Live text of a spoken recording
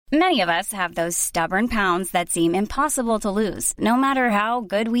Many of us have those stubborn pounds that seem impossible to lose, no matter how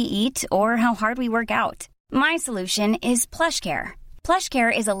good we eat or how hard we work out. My solution is PlushCare.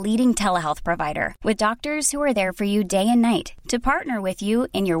 PlushCare is a leading telehealth provider with doctors who are there for you day and night to partner with you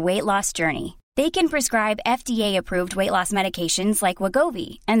in your weight loss journey. They can prescribe FDA-approved weight loss medications like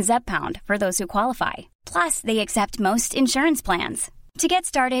Wegovy and Zepbound for those who qualify. Plus, they accept most insurance plans. To get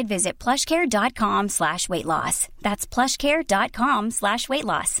started, visit plushcare.com/weightloss. That's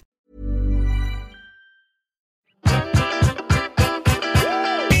plushcare.com/weightloss.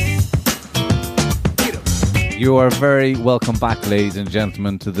 You are very welcome back, ladies and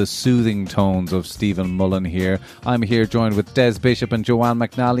gentlemen, to the soothing tones of Stephen Mullen here. I'm here joined with Des Bishop and Joanne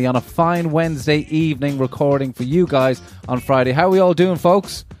McNally on a fine Wednesday evening recording for you guys on Friday. How are we all doing,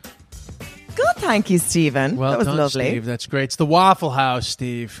 folks? Good, thank you, Stephen. Well that was done, lovely. Steve. That's great. It's the Waffle House,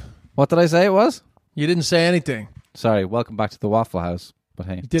 Steve. What did I say it was? You didn't say anything. Sorry, welcome back to the Waffle House. But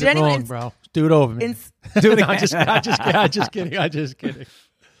hey, You did Did it anyone wrong, bro. Do it over me. do it No, again. I'm just kidding.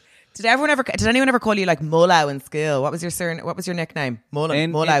 Did anyone ever call you like Mullow in school? What was your nickname?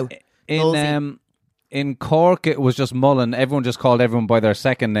 Mullow. In Cork, it was just Mullen. Everyone just called everyone by their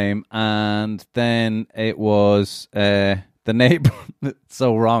second name, and then it was the neighbour. It's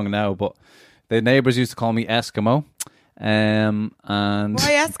so wrong now, but the neighbours used to call me Eskimo. And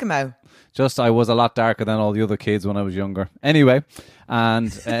Why Eskimo? just I was a lot darker than all the other kids when I was younger. Anyway,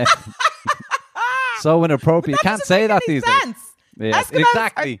 and so inappropriate. You can't say that these days. Yeah,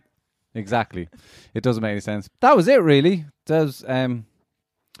 Eskimos exactly. It doesn't make any sense. That was it, really. That's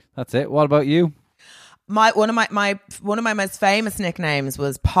it. What about you? One of my most famous nicknames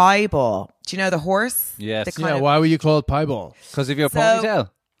was Pieball. Do you know the horse? Yes. The kind of- Why were you called Pieball? Because of your So- ponytail.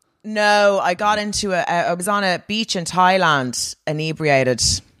 No, I got into I was on a beach in Thailand, inebriated,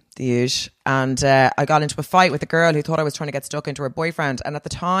 the usual, and I got into a fight with a girl who thought I was trying to get stuck into her boyfriend. And at the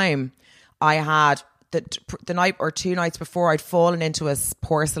time, I had the night or 2 nights before, I'd fallen into a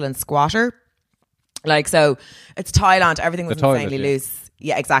porcelain squatter. Like, so it's Thailand, everything was toilet, insanely yeah. loose.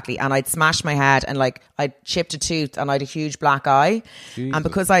 Yeah, exactly. And I'd smashed my head and like I'd chipped a tooth and I had a huge black eye. Jesus. And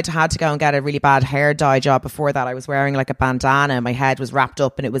because I'd had to go and get a really bad hair dye job before that, I was wearing like a bandana. My head was wrapped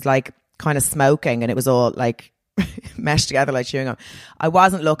up and it was like kind of smoking and it was all like meshed together like chewing gum. I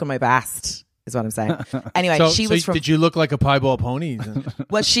wasn't looking my best, is what I'm saying. Anyway, she was from... Did you look like a Pieball pony?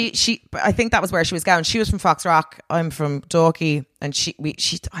 Well, she I think that was where she was going. She was from Foxrock. I'm from Dalkey, and she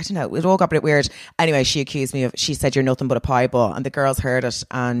I don't know. It all got a bit weird. Anyway, she accused me of. She said you're nothing but a pieball, and the girls heard it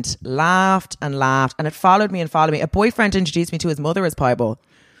and laughed, and it followed me and followed me. A boyfriend introduced me to his mother as pieball.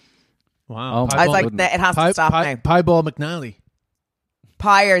 Wow. Oh, I was like, wouldn't it has to stop now. Pieball McNally.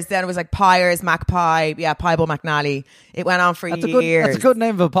 Pyres. Then it was like Pyres, Magpie. Yeah, Pieball McNally. It went on for years. That's a good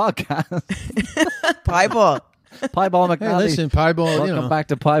name of a podcast. Pieball. Pieball Hey, McNally. listen, Pieball. Welcome back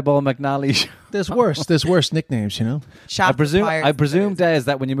to Pieball McNally. There's worse. There's worse nicknames. You know. I presume, Pyres. Des,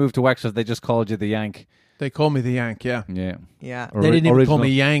 that when you moved to Wexford, they just called you the Yank. They call me the Yank. Yeah. Yeah. Yeah. They didn't even call me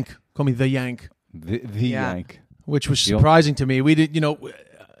Original- Yank. Call me the Yank, the Yeah. Yank. which was surprising to me. We did,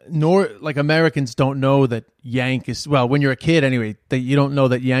 nor like Americans don't know that Yank is, well, when you're a kid anyway, that you don't know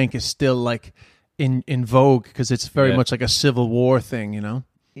that Yank is still like in vogue because it's very much like a Civil War thing,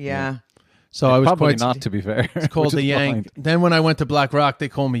 Yeah. So I was Probably quite not, to be fair. It's called Which the is Yank. fine. Then when I went to Black Rock, they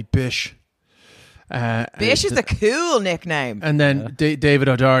call me Bish. Bish is a cool nickname. And then David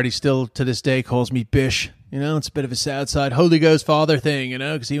O'Doherty still to this day calls me Bish. It's a bit of a Southside Holy Ghost father thing,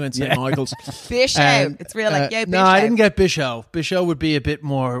 because he went St. Michael's. Bish out. It's real like, yo, Bish No, out. I didn't get Bisho. Bisho would be a bit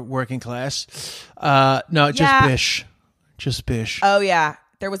more working class. No, just Yeah. Bish. Just Bish. Oh, yeah.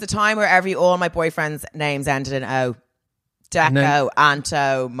 There was a time where all my boyfriends' names ended in O. Deco, then-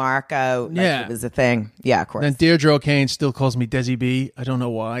 Anto, Marco. Like, Yeah. it was a thing. Yeah, of course. Then Deirdre O'Kane still calls me Desi B. I don't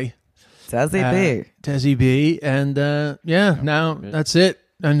know why. Does it be? Desi B. And now that's it.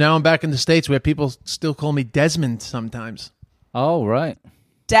 And now I'm back in the States where people still call me Desmond sometimes. Oh, right.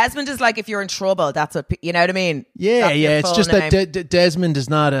 Desmond is like if you're in trouble. That's what, you know what I mean? Yeah, That's your yeah. It's full just name. that Desmond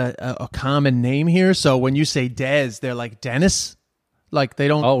is not a common name here. So when you say Des, they're like Dennis. Like they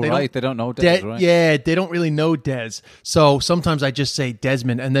don't. Oh, they right. They don't know Des, right? Yeah, they don't really know Des. So sometimes I just say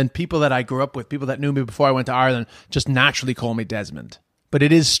Desmond, and then people that I grew up with, people that knew me before I went to Ireland, just naturally call me Desmond. But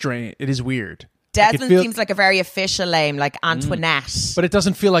it is strange. It is weird. Desmond Like, seems like a very official name, like Antoinette. But it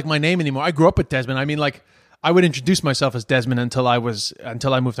doesn't feel like my name anymore. I grew up with Desmond. I mean, like, I would introduce myself as Desmond until I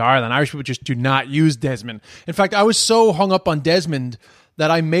moved to Ireland. Irish people just do not use Desmond. In fact, I was so hung up on Desmond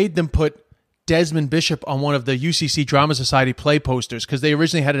that I made them put Desmond Bishop on one of the UCC Drama Society play posters because they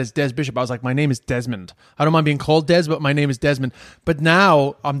originally had it as Des Bishop. I was like, my name is Desmond. I don't mind being called Des, but my name is Desmond. But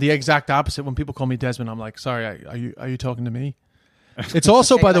now I'm the exact opposite. When people call me Desmond, I'm like, sorry, are you talking to me? It's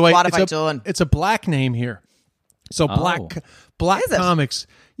also, by the way, what have I done? It's a black name here. So black Is it? comics.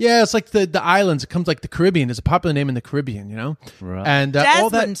 Yeah, it's like the islands. It comes like the Caribbean. It's a popular name in the Caribbean, you know? Right. And all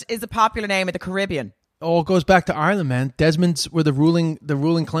that Desmond is a popular name in the Caribbean. all goes back to Ireland, man. Desmonds were the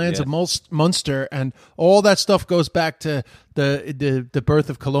ruling clans of Munster, and all that stuff goes back to the birth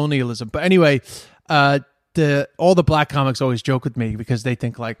of colonialism. But anyway, all the black comics always joke with me because they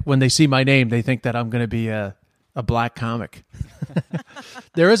think, like, when they see my name, they think that I'm going to be a black comic.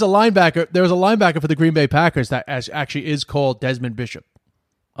 There was a linebacker for the Green Bay Packers that actually is called Desmond Bishop.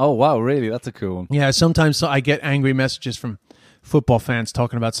 Oh, wow, really? That's a cool one. Yeah, sometimes I get angry messages from football fans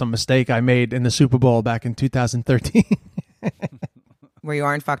talking about some mistake I made in the Super Bowl back in 2013. Where you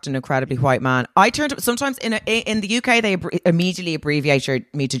are, in fact, an incredibly white man. I turned sometimes in the UK they immediately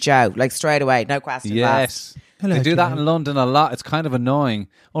abbreviate me to Joe, like straight away, no question asked. Yes. They do that in London a lot. It's kind of annoying.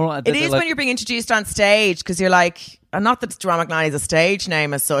 It is when you're being introduced on stage because you're like, and not that Jerome McNally is a stage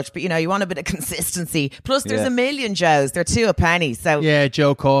name as such, but you want a bit of consistency. Plus, there's a million Joes. They're two a penny. So Yeah,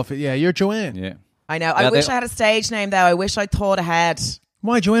 Joe Coffey. Yeah, you're Joanne. Yeah. I know. I wish I had a stage name though. I wish I'd thought ahead.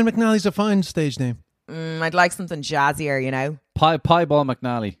 Why? Joanne McNally's a fine stage name. I'd like something jazzier, Pieball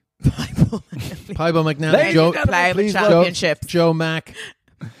McNally. Pieball McNally. Joe, Play please, championships. Joe Mack.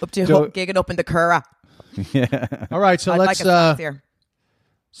 Up to gigging up in the Curragh. Yeah. All right, so I'd let's. like it fancier.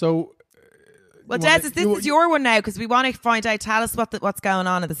 So. Well, Des, this is your one now because we want to find out. Tell us what's going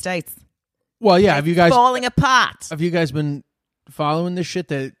on in the States. Well, yeah. Have you guys falling apart? Have you guys been following this shit?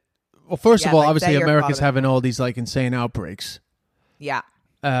 Well, first of all, obviously, America's having all these like insane outbreaks. Yeah.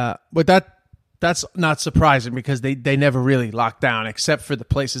 But that's not surprising because they never really locked down except for the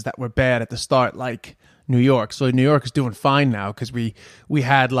places that were bad at the start, like New York. So New York is doing fine now because we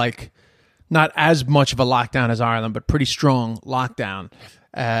had like not as much of a lockdown as Ireland, but pretty strong lockdown.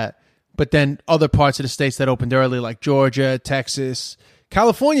 But then other parts of the states that opened early, like Georgia, Texas,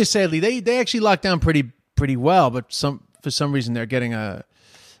 California, sadly, they actually locked down pretty well, but for some reason they're getting an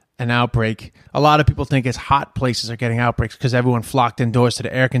outbreak. A lot of people think it's hot places are getting outbreaks because everyone flocked indoors to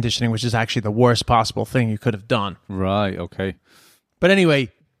the air conditioning, which is actually the worst possible thing you could have done. Right, okay. But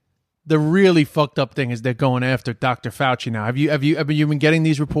anyway, the really fucked up thing is they're going after Dr. Fauci now. Have you been getting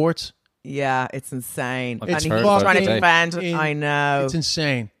these reports? Yeah, it's insane. It's and he's fucking trying to defend. I know. It's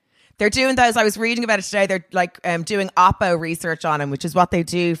insane. They're doing those. I was reading about it today. They're like doing Oppo research on him, which is what they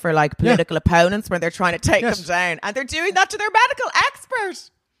do for like political opponents when they're trying to take them down. And they're doing that to their medical expert.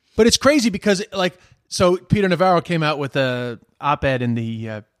 But it's crazy because so Peter Navarro came out with a op-ed in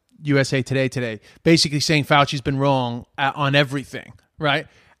the USA today, basically saying Fauci's been wrong on everything, right?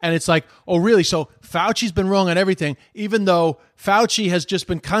 And it's like, oh, really? So Fauci's been wrong on everything, even though Fauci has just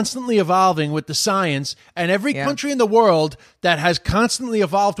been constantly evolving with the science, and every country in the world that has constantly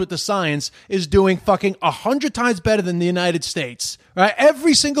evolved with the science is doing fucking 100 times better than the United States, right?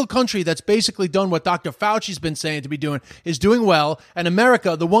 Every single country that's basically done what Dr. Fauci's been saying to be doing is doing well, and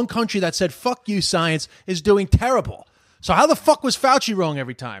America, the one country that said, fuck you, science, is doing terrible. So how the fuck was Fauci wrong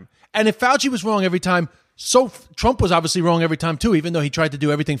every time? And if Fauci was wrong every time, so Trump was obviously wrong every time too, even though he tried to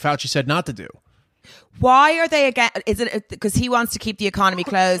do everything Fauci said not to do. Why are they again? Is it because he wants to keep the economy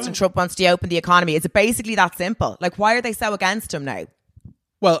closed and Trump wants to open the economy? Is it basically that simple? Like, why are they so against him now?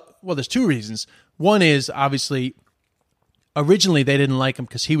 Well, there's two reasons. One is obviously originally they didn't like him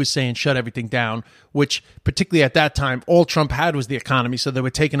because he was saying shut everything down, which particularly at that time, all Trump had was the economy. So they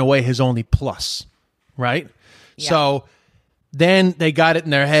were taking away his only plus, right? Yeah. So then they got it in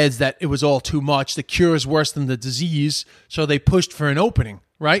their heads that it was all too much. The cure is worse than the disease. So they pushed for an opening,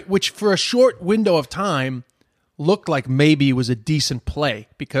 right? Which for a short window of time looked like maybe it was a decent play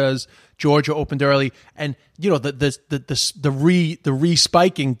because Georgia opened early and, the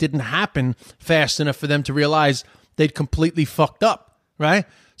re-spiking didn't happen fast enough for them to realize they'd completely fucked up, right?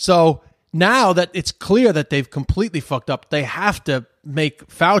 So now that it's clear that they've completely fucked up, they have to make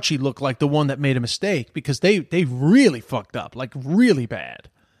Fauci look like the one that made a mistake because they really fucked up, like really bad,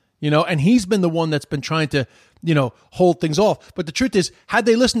 and he's been the one that's been trying to, hold things off. But the truth is, had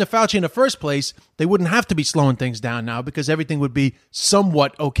they listened to Fauci in the first place, they wouldn't have to be slowing things down now because everything would be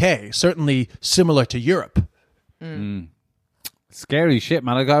somewhat okay, certainly similar to Europe. Scary shit,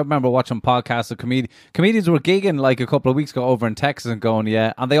 man. I remember watching podcasts of comedians were gigging like a couple of weeks ago over in Texas and going,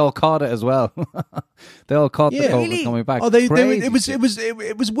 and they all caught it as well. They all caught the COVID coming back. Oh,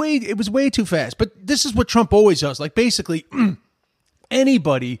 it was way too fast. But this is what Trump always does. Like basically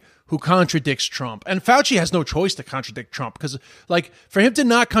anybody who contradicts Trump, and Fauci has no choice to contradict Trump because like for him to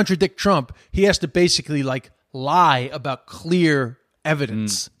not contradict Trump, he has to basically like lie about clear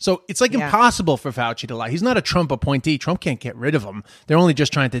evidence. So it's like impossible for Fauci to lie. He's not a Trump appointee. Trump can't get rid of him. They're only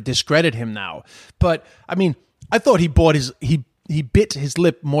just trying to discredit him now. But I mean, I thought he he bit his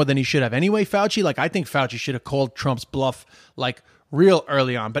lip more than he should have anyway, Fauci. Like, I think Fauci should have called Trump's bluff like real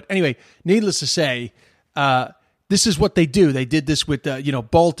early on. But anyway, needless to say, this is what they do. They did this with,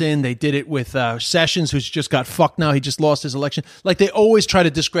 Bolton. They did it with Sessions, who's just got fucked now. He just lost his election. Like, they always try to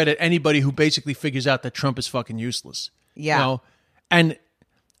discredit anybody who basically figures out that Trump is fucking useless. Yeah. You know? And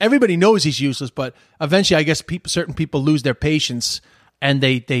everybody knows he's useless, but eventually I guess certain people lose their patience and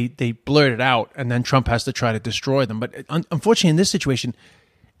they blurt it out, and then Trump has to try to destroy them. But unfortunately, in this situation,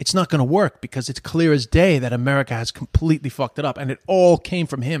 it's not going to work because it's clear as day that America has completely fucked it up, and it all came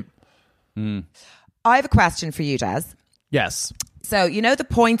from him. I have a question for you, Des. Yes. So, you know the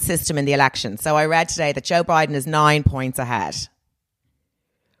point system in the election. So I read today that Joe Biden is 9 points ahead.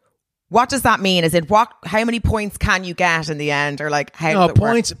 What does that mean? Is it how many points can you get in the end, or like how does it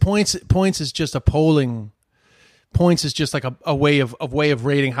work? Points is just a polling. Points is just like a way of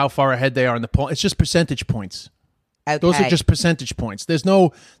rating how far ahead they are in the poll. It's just percentage points. Okay. Those are just percentage points.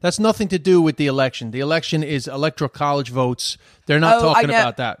 That's nothing to do with the election. The election is electoral college votes. They're not talking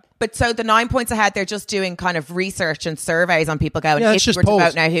about that. But so the 9 points ahead, they're just doing kind of research and surveys on people going, yeah, if you were to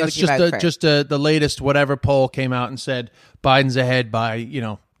vote now, who would you vote for? Just the latest whatever poll came out and said Biden's ahead by,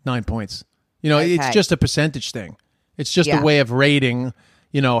 9 points. It's just a percentage thing. It's just a way of rating,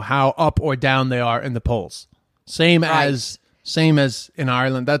 how up or down they are in the polls. Same as in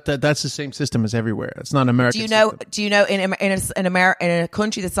Ireland. That's the same system as everywhere. It's not an American system. Do you know in a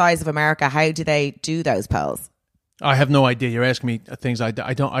country the size of America, how do they do those polls? I have no idea. You're asking me things I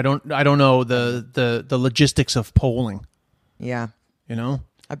don't know the logistics of polling. Yeah.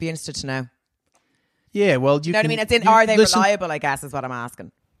 I'd be interested to know. Yeah, well, you know what I mean? Are they reliable, I guess, is what I'm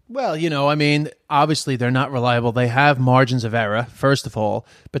asking. Well, obviously they're not reliable. They have margins of error, first of all.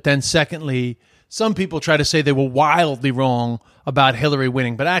 But then secondly, some people try to say they were wildly wrong about Hillary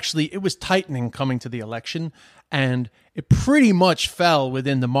winning, but actually it was tightening coming to the election, and it pretty much fell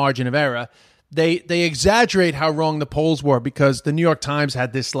within the margin of error. They exaggerate how wrong the polls were because the New York Times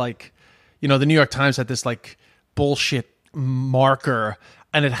had this bullshit marker,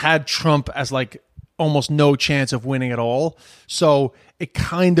 and it had Trump as like almost no chance of winning at all. So it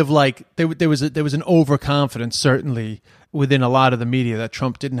kind of like there was an overconfidence certainly within a lot of the media that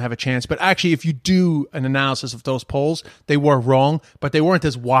Trump didn't have a chance. But actually, if you do an analysis of those polls, they were wrong, but they weren't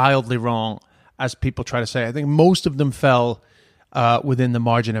as wildly wrong as people try to say. I think most of them fell within the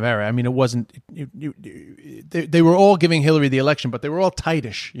margin of error. I mean, it wasn't. They were all giving Hillary the election, but they were all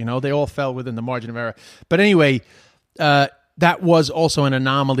tightish. They all fell within the margin of error. But anyway, that was also an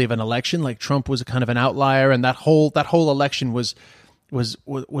anomaly of an election. Like Trump was a kind of an outlier, and that whole election was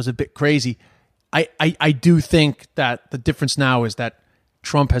a bit crazy. I do think that the difference now is that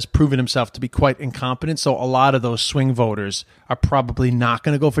Trump has proven himself to be quite incompetent, so a lot of those swing voters are probably not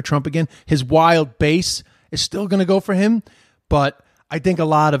going to go for Trump again. His wild base is still going to go for him, but I think a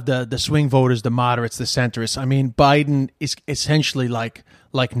lot of the swing voters, the moderates, the centrists, I mean, Biden is essentially like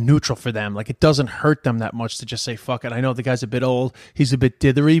neutral for them. Like, it doesn't hurt them that much to just say, fuck it. I know the guy's a bit old. He's a bit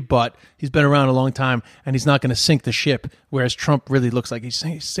dithery, but he's been around a long time, and he's not going to sink the ship, whereas Trump really looks like he's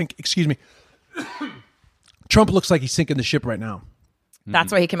Trump looks like he's sinking the ship right now.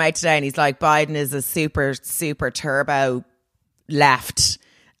 That's why he came out today and he's like, Biden is a super, super turbo left.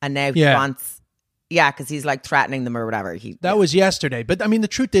 And now he wants, because he's like threatening them or whatever. That was yesterday. But I mean, the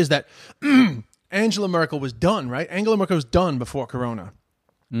truth is that Angela Merkel was done, right? Angela Merkel was done before Corona.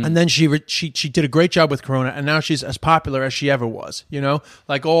 And then she did a great job with Corona, and now she's as popular as she ever was.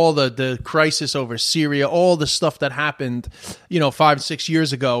 Like all the crisis over Syria, all the stuff that happened, 5-6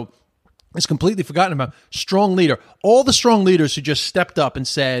 years ago, is completely forgotten about. Strong leader. All the strong leaders who just stepped up and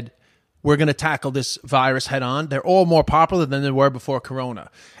said, we're going to tackle this virus head on, they're all more popular than they were before Corona.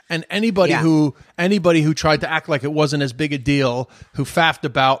 And anybody who tried to act like it wasn't as big a deal, who faffed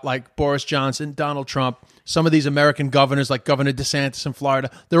about like Boris Johnson, Donald Trump, some of these American governors like Governor DeSantis in Florida,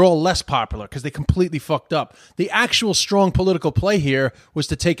 they're all less popular because they completely fucked up. The actual strong political play here was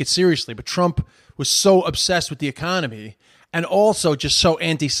to take it seriously, but Trump was so obsessed with the economy and also just so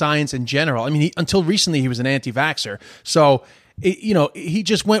anti-science in general. I mean, until recently, he was an anti-vaxxer. So, he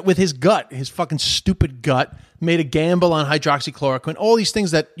just went with his gut, his fucking stupid gut, made a gamble on hydroxychloroquine, all these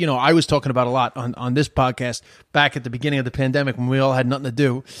things that, I was talking about a lot on this podcast back at the beginning of the pandemic when we all had nothing to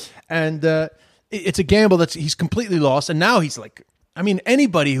do. And it's a gamble that he's completely lost. And now he's like, I mean,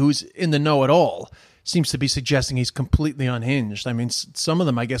 anybody who's in the know at all seems to be suggesting he's completely unhinged. I mean, some of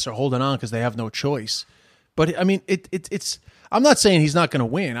them, I guess, are holding on because they have no choice. But I mean, it's. I'm not saying he's not going to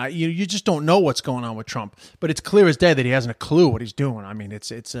win. You just don't know what's going on with Trump. But it's clear as day that he hasn't a clue what he's doing. I mean,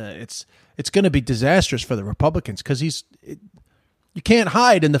 it's going to be disastrous for the Republicans because you can't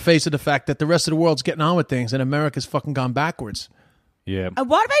hide in the face of the fact that the rest of the world's getting on with things and America's fucking gone backwards. Yeah. And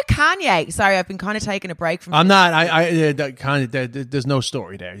what about Kanye? Sorry, I've been kind of taking a break from. I'm not. There's no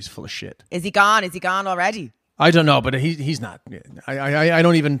story there. He's full of shit. Is he gone? Is he gone already? I don't know, but he's not. I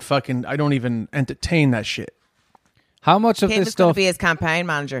don't even entertain that shit. How much of Kim this is going to stuff? be his campaign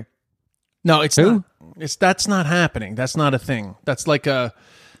manager. No, it's Who? not. That's not happening. That's not a thing. That's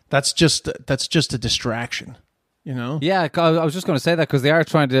just a distraction. You know? Yeah, I was just going to say that because they are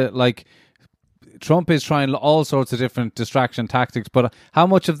trying to, like, Trump is trying all sorts of different distraction tactics. But how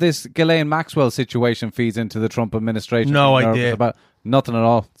much of this Ghislaine Maxwell situation feeds into the Trump administration? No Nervous idea. About nothing at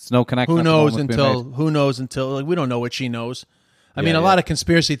all. It's no connection. Who at the knows moment being until like, we don't know what she knows. I mean, Yeah, a yeah. lot of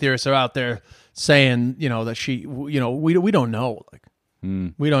conspiracy theorists are out there saying, that she, we don't know. Like,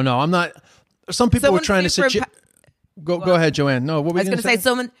 we don't know. I'm not. Some people were trying to suggest. Go ahead, Joanne. No, what were I was you going to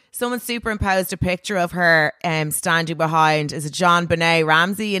say someone superimposed a picture of her standing behind, is it John Benet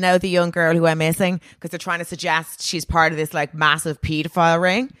Ramsey, the young girl who went missing, because they're trying to suggest she's part of this like massive paedophile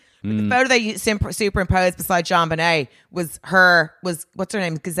ring. But the photo they superimposed beside John Benet was what's her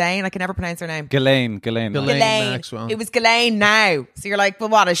name? Ghislaine? I can never pronounce her name. Ghislaine. Ghislaine Maxwell. It was Ghislaine now. So you're like, well,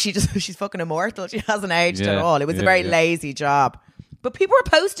 what is she just? She's fucking immortal. She hasn't aged at all. It was a very lazy job. But people were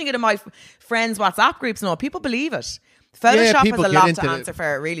posting it in my friends' WhatsApp groups and all. People believe it. Photoshop has people a get lot into to it. answer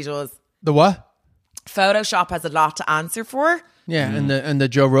for. It really does. The what? Photoshop has a lot to answer for. Yeah, and the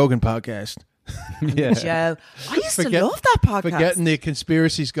Joe Rogan podcast. Yeah. Joe, I used to love that podcast. Forgetting the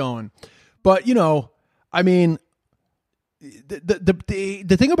conspiracies going, but I mean,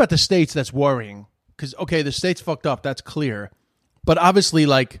 the thing about the states that's worrying, because okay, the states fucked up, that's clear, but obviously,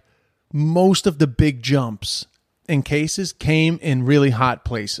 like most of the big jumps in cases came in really hot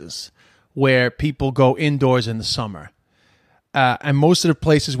places where people go indoors in the summer. And most of the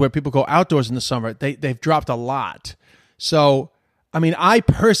places where people go outdoors in the summer, they've dropped a lot. So, I mean, I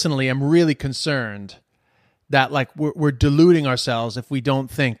personally am really concerned that like we're deluding ourselves if we don't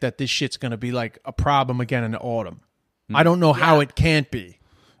think that this shit's going to be like a problem again in the autumn. I don't know how it can't be.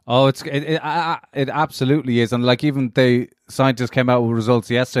 Oh, it absolutely is, and like even the scientists came out with results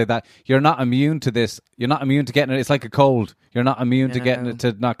yesterday that you're not immune to this. You're not immune to getting it. It's like a cold. You're not immune to getting it,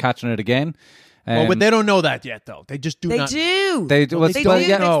 to not catching it again. But they don't know that yet, though. They just do They not. do. They do. Well, they don't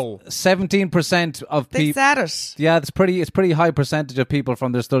know. 17% of They people. said it. Yeah, it's pretty high percentage of people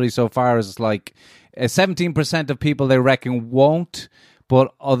from their study so far is like 17% of people they reckon won't,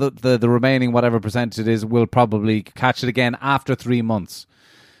 but the remaining whatever percentage it is will probably catch it again after 3 months.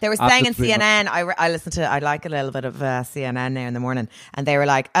 They were After saying in 3 CNN, I like a little bit of CNN now in the morning, and they were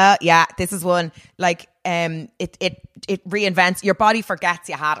like, yeah, this is one, like, it reinvents, your body forgets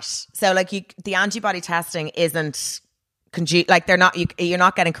you had it. So like the antibody testing isn't, like they're not, you're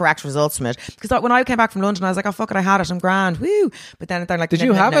not getting correct results from it. Because when I came back from London, I was like, oh fuck it, I had it, I'm grand, woo. But then they're like, Did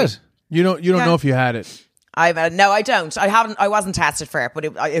you have it? You don't know if you had it. No, I don't. I wasn't tested for it, but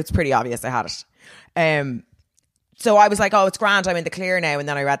it's pretty obvious I had it. So I was like, oh, it's grand, I'm in the clear now. And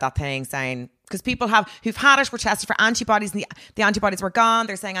then I read that thing saying, because people who've had it were tested for antibodies, and the antibodies were gone.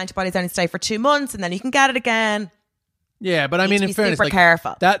 They're saying antibodies only stay for 2 months and then you can get it again. Yeah, but I mean, to in be fairness, super like,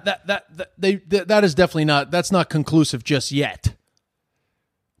 careful. that is definitely not. That's not conclusive just yet.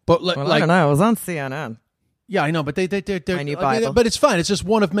 But Well, I don't know. I was on CNN. Yeah, I know, but they're My new Bible. but it's fine. It's just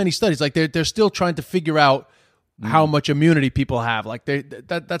one of many studies. Like they're still trying to figure out how much immunity people have. Like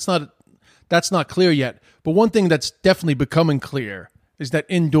that's not clear yet. But one thing that's definitely becoming clear is that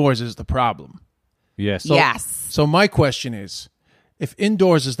indoors is the problem. Yes. Yes. So my question is, if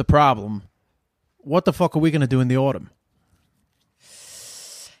indoors is the problem, what the fuck are we going to do in the autumn?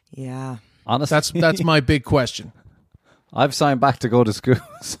 Yeah. Honestly, That's my big question. I've signed back to go to school.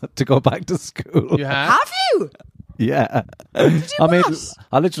 To go back to school. You have? Have you? Yeah. I mean, what?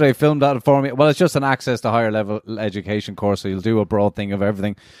 I literally filmed that for me. Well, it's just an access to higher level education course, so you'll do a broad thing of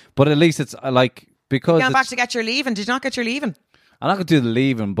everything. But at least it's like, because Going back to get your leaving. Did you not get your leaving? I'm not going to do the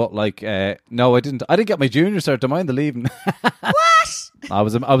leaving, but like, no, I didn't get my junior cert. Don't mind the leaving. What? I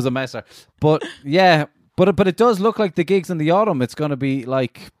was a messer. But yeah, but it does look like the gigs in the autumn, it's going to be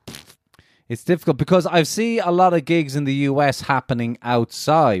like, it's difficult because I see a lot of gigs in the US happening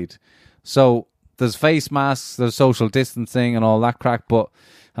outside. So there's face masks, there's social distancing and all that crack. But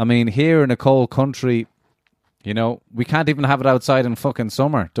I mean, here in a cold country, we can't even have it outside in fucking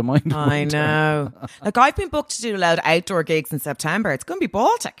summer. Don't mind. I winter. know. Like, I've been booked to do a load of outdoor gigs in September. It's going to be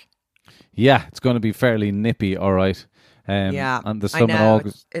Baltic. Yeah, it's going to be fairly nippy, all right. Yeah. And the I summer and know.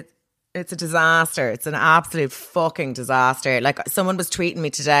 August. It's a disaster. It's an absolute fucking disaster. Like, someone was tweeting me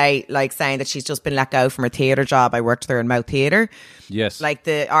today, like, saying that she's just been let go from her theatre job. I worked there in Mouth Theatre. Yes. Like,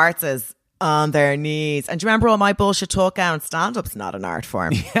 the arts is on their knees. And do you remember all my bullshit talk down? Stand-up's not an art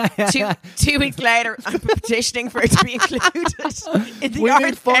form. Two weeks later, I'm petitioning for it to be included in the We Arts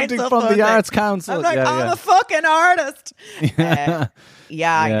need funding Council from the Arts Council. I'm like, I'm a fucking artist. I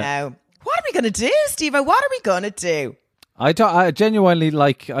know. What are we going to do, Steve-O? What are we going to do? I genuinely,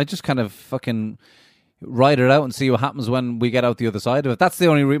 like, I just kind of fucking ride it out and see what happens when we get out the other side of it. That's the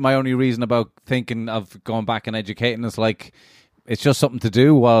only my only reason about thinking of going back and educating is like, it's just something to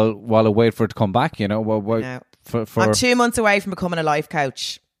do while I wait for it to come back, you know. I'm 2 months away from becoming a life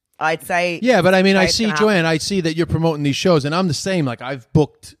coach. I'd say. Yeah, but I mean, I see, Joanne, I see that you're promoting these shows, and I'm the same. Like, I've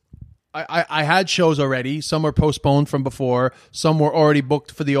booked, I had shows already. Some were postponed from before. Some were already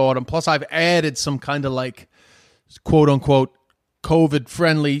booked for the autumn. Plus, I've added some kind of like, quote unquote, COVID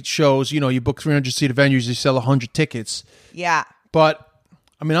friendly shows. You know, you book 300-seater venues, you sell 100 tickets. Yeah. But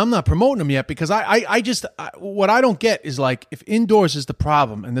I mean, I'm not promoting them yet because I just what I don't get is like, if indoors is the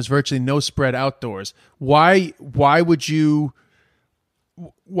problem and there's virtually no spread outdoors, why would you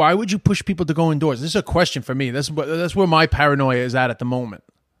push people to go indoors? This is a question for me. That's where my paranoia is at the moment.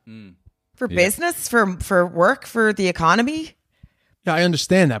 For business, for work, for the economy. Yeah, I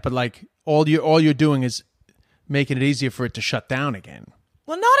understand that, but like all you're doing is making it easier for it to shut down again.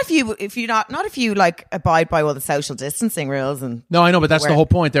 Well, not if you like abide by all the social distancing rules and. No, I know, but that's the whole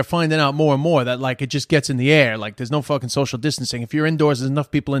point. They're finding out more and more that like it just gets in the air. Like there's no fucking social distancing. If you're indoors, there's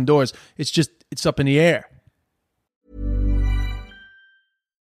enough people indoors. It's up in the air.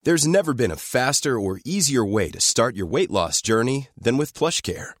 There's never been a faster or easier way to start your weight loss journey than with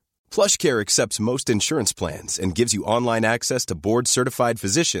PlushCare. PlushCare accepts most insurance plans and gives you online access to board-certified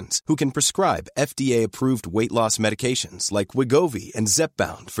physicians who can prescribe FDA-approved weight loss medications like Wegovy and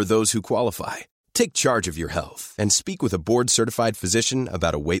Zepbound for those who qualify. Take charge of your health and speak with a board-certified physician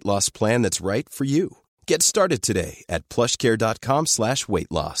about a weight loss plan that's right for you. Get started today at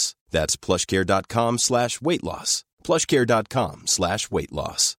plushcare.com/weight loss. That's plushcare.com/weight loss. plushcare.com/weight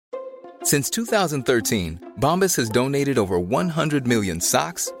loss. Since 2013, Bombas has donated over 100 million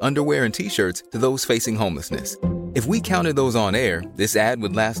socks, underwear, and T-shirts to those facing homelessness. If we counted those on air, this ad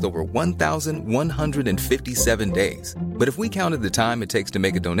would last over 1,157 days. But if we counted the time it takes to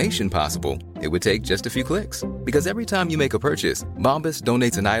make a donation possible, it would take just a few clicks. Because every time you make a purchase, Bombas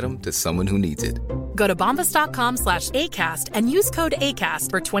donates an item to someone who needs it. Go to bombas.com/ACAST and use code ACAST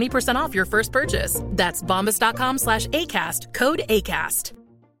for 20% off your first purchase. That's bombas.com/ACAST, code ACAST.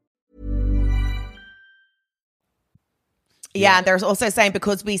 Yeah, and they're also saying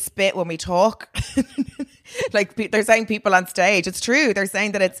because we spit when we talk, like they're saying people on stage. It's true. They're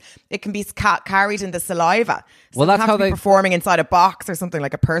saying that it can be carried in the saliva. So well, that's how they performing inside a box or something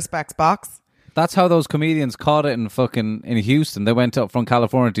like a Perspex box. That's how those comedians caught it in Houston. They went up from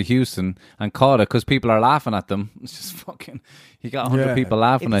California to Houston and caught it because people are laughing at them. It's just fucking. You got 100 people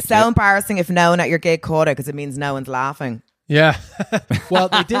laughing at you. It's so embarrassing if no one at your gig caught it because it means no one's laughing. Yeah. Well,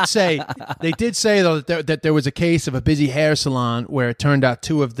 they did say though that there was a case of a busy hair salon where it turned out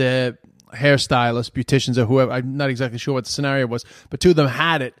two of the hairstylists, beauticians, or whoever, I'm not exactly sure what the scenario was, but two of them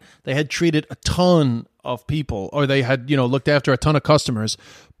had it. They had treated a ton of people, or they had, looked after a ton of customers,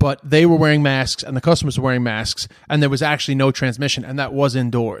 but they were wearing masks and the customers were wearing masks, and there was actually no transmission, and that was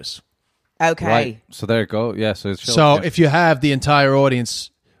indoors. Okay. Right. So there you go. Yeah. So if you have the entire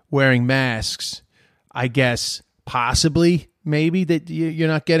audience wearing masks, I guess possibly maybe that you're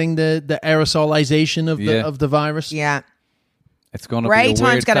not getting the aerosolization of the virus. Yeah. It's going to be a weird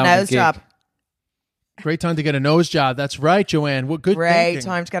time to get a nose job. Great time to get a nose job. That's right, Joanne. What good Great thinking.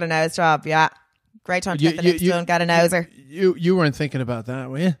 time to get a nose job. Yeah. Great time to get the lips done, get a noser. You weren't thinking about that,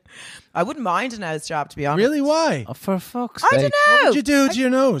 were you? I wouldn't mind a nose job, to be honest. Really? Why? Oh, for fuck's sake. I don't know. What would you do to your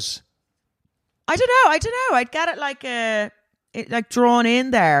nose? I don't know. I'd get it like drawn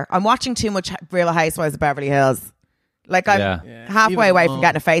in there. I'm watching too much Real Housewives of Beverly Hills. Like I'm halfway away from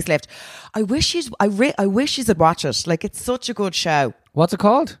getting a facelift. I wish you'd watch it. Like it's such a good show. What's it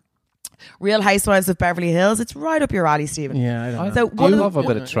called? Real Housewives of Beverly Hills. It's right up your alley, Stephen. Yeah, I don't know. So I love a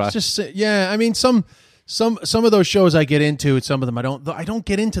bit of trash. I mean, some of those shows I get into, and some of them I don't. I don't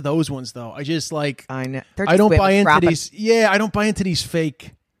get into those ones though. I just like. I know. I don't buy into these. Yeah, I don't buy into these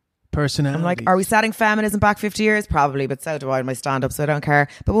fake personalities. I'm like, are we setting feminism back 50 years? Probably, but so do I in my stand-up, so I don't care.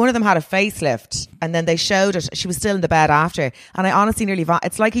 But one of them had a facelift, and then they showed it. She was still in the bed after, and I honestly nearly.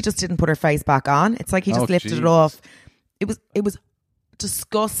 It's like he just didn't put her face back on. It's like he just lifted it off. It was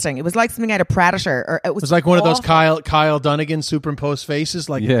disgusting. It was like something out of Predator, or it was like one of those Kyle Dunnigan superimposed faces,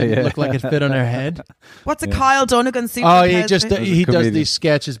 like it looked like it fit on her head. What's a Kyle Dunnigan superimposed? Oh, he does these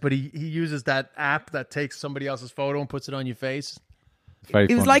sketches, but he uses that app that takes somebody else's photo and puts it on your face.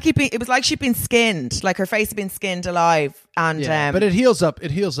 It was like she'd been skinned, like her face had been skinned alive, and but it heals up. It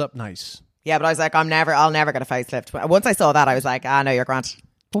heals up nice. Yeah, but I was like, I'll never get a facelift. But once I saw that, I was like, no, you're grand.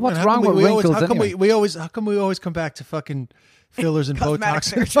 But what's How wrong come with wrinkles how come anyway? how come we always come back to fucking fillers and Cosmetic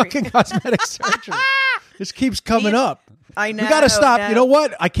Botox and surgery. fucking cosmetic surgery? This keeps coming up. I know. We gotta stop. no. You know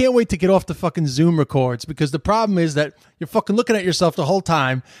what? I can't wait to get off the fucking Zoom records, because the problem is that you're fucking looking at yourself the whole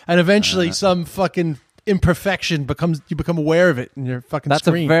time, and eventually some fucking imperfection you become aware of it in your fucking That's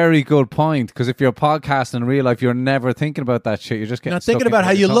screen. a very good point, because if you're podcasting in real life, you're never thinking about that shit. You're just getting Not thinking stuck about into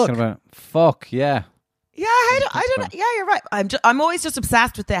how what you you're look. talking about. Fuck yeah. Yeah, I don't. Yeah, you're right. I'm always just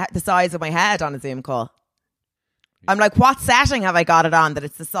obsessed with the size of my head on a Zoom call. I'm like, what setting have I got it on that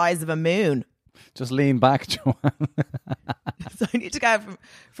it's the size of a moon? Just lean back, Joanne. So I need to go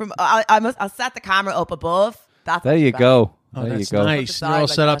from. I'll set the camera up above. That's There you bad. go. Oh, There you that's go. nice. Put the You're all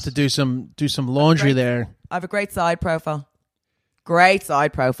side set like up that. to do some laundry there. I have a great side profile. Great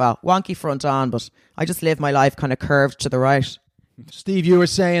side profile. Wonky front on, but I just live my life kind of curved to the right. Steve, you were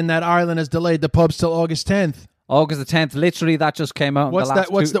saying that Ireland has delayed the pubs till August 10th. August the 10th. Literally, that just came out in the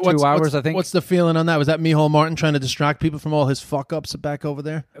last 2 hours, I think. What's the feeling on that? Was that Micheál Martin trying to distract people from all his fuck ups back over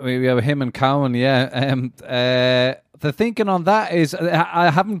there? We have him and Cowan, yeah. The thinking on that is, I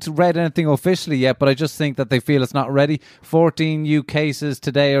haven't read anything officially yet, but I just think that they feel it's not ready. 14 new cases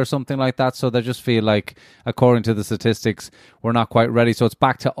today or something like that, so they just feel like, according to the statistics, we're not quite ready. So it's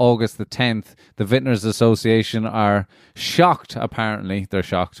back to August the 10th. The Vintners Association are shocked, apparently. They're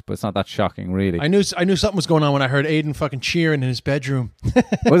shocked, but it's not that shocking, really. I knew something was going on when I heard Aidan fucking cheering in his bedroom.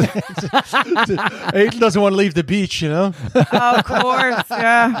 Was- Aidan doesn't want to leave the beach, you know? Oh, of course,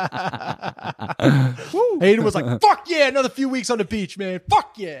 yeah. Aidan was like, fuck yeah, another few weeks on the beach, man.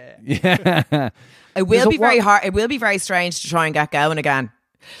 Fuck yeah. yeah. It will There's be a very wa- hard. It will be very strange to try and get going again.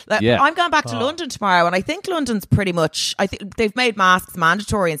 Like, Yeah. I'm going back to London tomorrow, and I think London's pretty much. I think they've made masks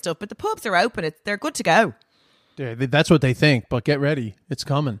mandatory and stuff, but the pubs are open. They're good to go. Yeah, that's what they think, but get ready. It's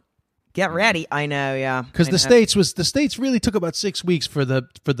coming. Get ready. I know, yeah. Because I the know. states really took about 6 weeks for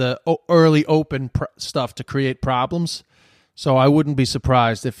the early open stuff to create problems. So I wouldn't be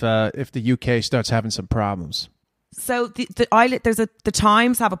surprised if the UK starts having some problems. So the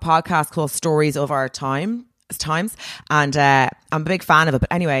Times have a podcast called Stories of Our Times, and I'm a big fan of it.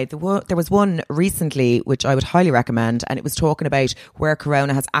 But anyway, there was one recently which I would highly recommend, and it was talking about where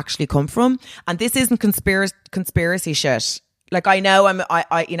Corona has actually come from. And this isn't conspiracy shit. Like, I know I'm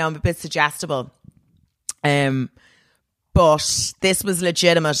a bit suggestible, but this was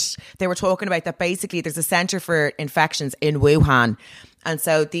legitimate. They were talking about that basically there's a center for infections in Wuhan. And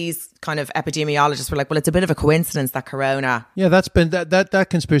so these kind of epidemiologists were like, well, it's a bit of a coincidence that Corona. Yeah, that's been that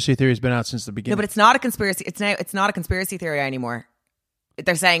conspiracy theory has been out since the beginning. No, but it's not a conspiracy. It's not a conspiracy theory anymore.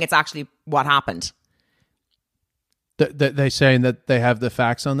 They're saying it's actually what happened. They saying that they have the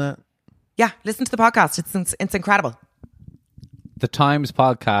facts on that. Yeah, listen to the podcast. It's incredible. The Times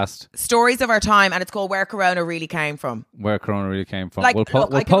podcast, Stories of Our Time, and it's called Where Corona Really Came From. where Corona really came from. Like, We'll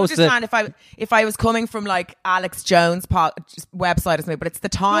look, I can post it. understand if I was coming from like Alex Jones' website or something, but it's the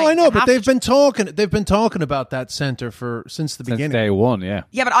Times. No, I know, You but have they've to- been talking about that center since the Since beginning. day one, yeah.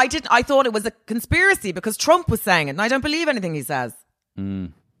 Yeah, but I thought it was a conspiracy because Trump was saying it, and I don't believe anything he says.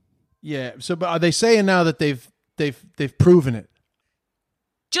 Yeah. So, but are they saying now that they've proven it?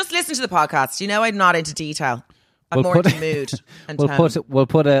 Just listen to the podcast. You know, I'm not into detail. I'm We'll more put- into mood and We'll tone.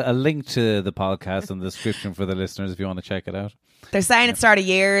 put a link to the podcast in the description for the listeners if you want to check it out. They're saying it started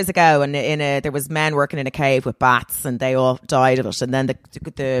years ago, and there was men working in a cave with bats, and they all died of it. And then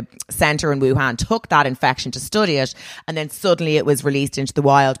the center in Wuhan took that infection to study it, and then suddenly it was released into the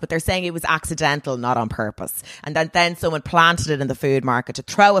wild. But they're saying it was accidental, not on purpose. And then someone planted it in the food market to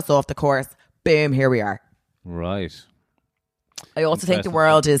throw us off the course. Boom, here we are. Right. I also think the Interesting.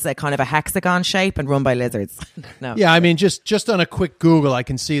 world is a kind of a hexagon shape and run by lizards. No. Yeah, I mean, just on a quick Google, I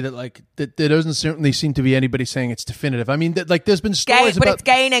can see that there doesn't certainly seem to be anybody saying it's definitive. I mean, there's been stories But about. it's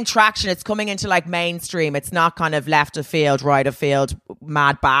gaining traction. It's coming into like mainstream. It's not kind of left of field, right of field,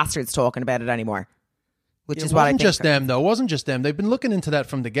 mad bastards talking about it anymore. Which It is what I wasn't think. just them, though. It wasn't just them. They've been looking into that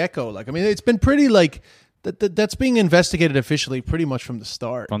from the get-go. Like, I mean, it's been pretty like that's being investigated officially pretty much from the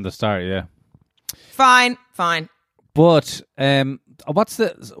start. From the start, yeah. Fine. But what's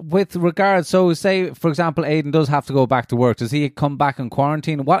with regards? So, say for example, Aidan does have to go back to work. Does he come back in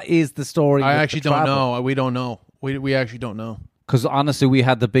quarantine? What is the story? I with actually the don't travel? know. We don't know. We actually don't know. Because honestly, we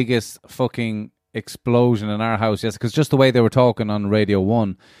had the biggest fucking explosion in our house. Yes, because just the way they were talking on Radio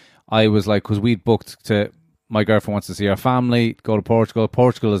 1, I was like, because we'd booked my girlfriend wants to see her family, go to Portugal.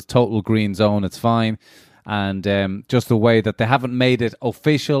 Portugal is total green zone. It's fine. And just the way that they haven't made it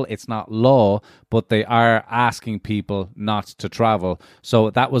official, it's not law, but they are asking people not to travel.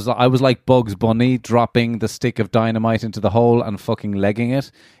 So I was like Bugs Bunny dropping the stick of dynamite into the hole and fucking legging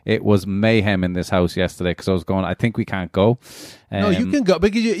it. It was mayhem in this house yesterday because I was going, I think we can't go. No, you can go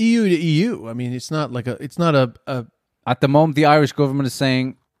because you're EU to EU. I mean, it's not a. At the moment, the Irish government is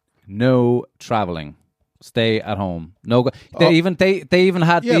saying no traveling. Stay at home. No, they even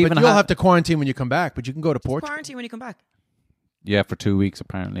had. Yeah, but you'll have to quarantine when you come back. But you can go to Portugal. Quarantine when you come back. Yeah, for 2 weeks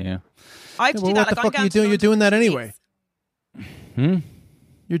apparently. Yeah. I have to do that. What the fuck are you doing? You're doing that anyway.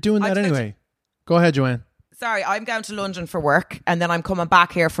 You're doing that anyway. Go ahead, Joanne. Sorry, I'm going to London for work, and then I'm coming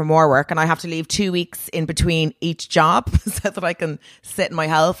back here for more work, and I have to leave 2 weeks in between each job so that I can sit in my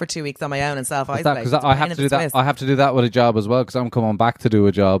hell for 2 weeks on my own and self-isolate. Because I have to do that. I have to do that with a job as well because I'm coming back to do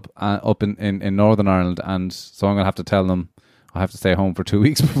a job up in Northern Ireland, and so I'm going to have to tell them I have to stay home for 2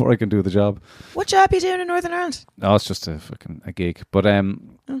 weeks before I can do the job. What job are you doing in Northern Ireland? Oh, it's just a gig, but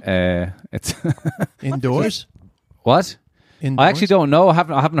it's indoors. What? Indoors? I actually don't know. I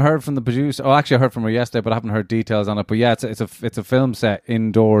haven't heard from the producer. Oh, actually, I heard from her yesterday, but I haven't heard details on it. But yeah, it's a film set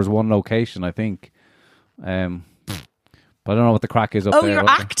indoors, one location, I think. But I don't know what the crack is up there. Oh, you're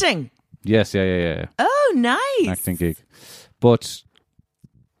acting? Yes, yeah. Oh, nice. An acting gig. But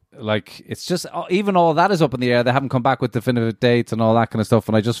like, it's just even all that is up in the air. They haven't come back with definitive dates and all that kind of stuff.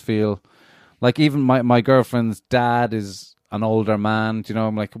 And I just feel like even my girlfriend's dad is an older man, do you know?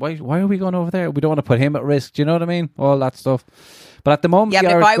 I'm like, why are we going over there? We don't want to put him at risk. Do you know what I mean? All that stuff. But at the moment, yeah.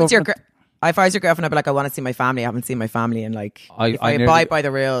 But if I was your girlfriend, I'd be like, I want to see my family. I haven't seen my family, and like, if I abide by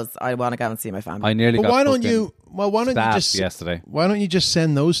the rules, I want to go and see my family. I nearly. But why don't you? Well, why don't you just yesterday? Why don't you just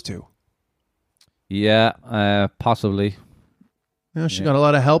send those two? Yeah, possibly. You know, she got a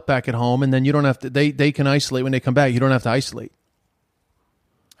lot of help back at home, and then you don't have to. They can isolate when they come back. You don't have to isolate.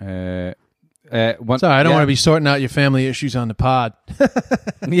 Sorry, I don't want to be sorting out your family issues on the pod.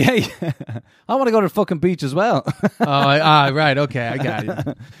 yeah. I want to go to the fucking beach as well. Right. Okay, I got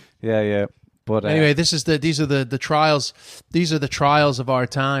it. Yeah. But anyway, these are the trials. These are the trials of our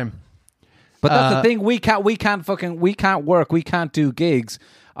time. But that's the thing. We can't work. We can't do gigs.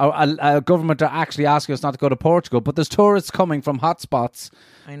 Our government are actually asking us not to go to Portugal. But there's tourists coming from hotspots.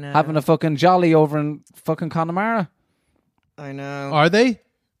 I know. Having a fucking jolly over in fucking Connemara. I know. Are they?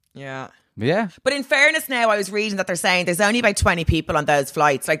 Yeah. Yeah. But in fairness now, I was reading that they're saying there's only about 20 people on those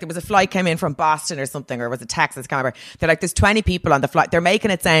flights. Like there was a flight came in from Boston or something, or was it Texas? Can't remember. They're like, there's 20 people on the flight. They're making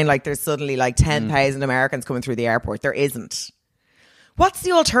it sound like there's suddenly like 10,000 Americans coming through the airport. There isn't. What's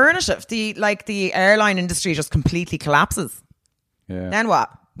the alternative? The airline industry just completely collapses. Yeah. Then what?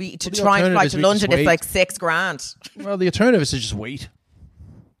 To try and fly to London, it's like $6,000. Well, the alternative is to just wait.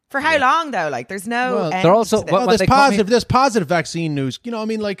 For how long though? Like there's no. They're also there's positive vaccine news. You know, I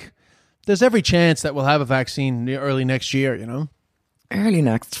mean, like. There's every chance that we'll have a vaccine early next year, you know? Early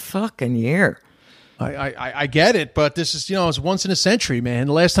next fucking year. I get it, but this is, it's once in a century, man.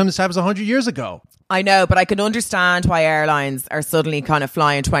 The last time this happened was 100 years ago. I know, but I can understand why airlines are suddenly kind of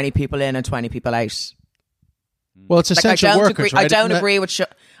flying 20 people in and 20 people out. Well, it's essential workers, right? I don't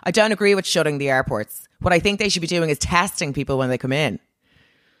agree with shutting the airports. What I think they should be doing is testing people when they come in.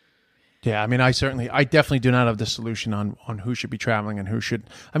 Yeah, I mean, I definitely do not have the solution on who should be traveling and who should.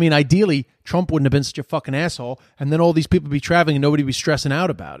 I mean, ideally, Trump wouldn't have been such a fucking asshole, and then all these people be traveling and nobody be stressing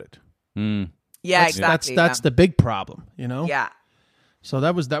out about it. Yeah, exactly. That's the big problem, you know? Yeah. So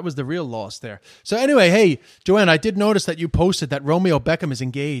that was the real loss there. So anyway, hey, Joanne, I did notice that you posted that Romeo Beckham is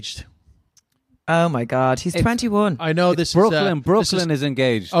engaged. Oh my God, he's 21. I know this Brooklyn. is Brooklyn is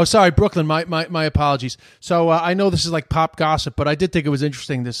engaged. Oh, sorry, Brooklyn. My apologies. So I know this is like pop gossip, but I did think it was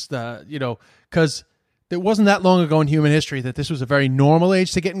interesting. This, because it wasn't that long ago in human history that this was a very normal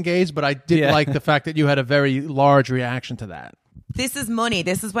age to get engaged. But I did like the fact that you had a very large reaction to that. This is money.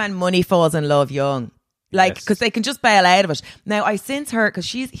 This is when money falls in love young. Like, because they can just bail out of it. Now, I since heard, because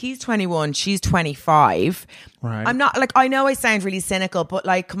he's 21, she's 25. Right. I'm not, like, I know I sound really cynical, but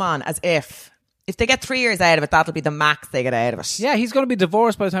like, come on, as if they get 3 years out of it, that'll be the max they get out of it. Yeah, he's going to be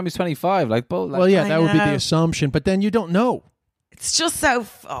divorced by the time he's 25. Well, yeah, that would be the assumption, but then you don't know. It's just so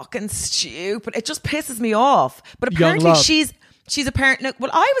fucking stupid. It just pisses me off. But apparently she's apparently, look,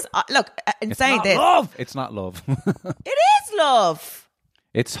 well, I was, in saying this. Love. It's not love. It is love.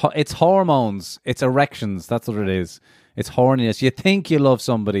 It's hormones. It's erections. That's what it is. It's horniness. You think you love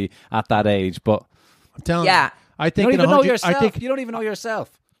somebody at that age, but I'm telling you, I think you don't even know yourself. You don't even know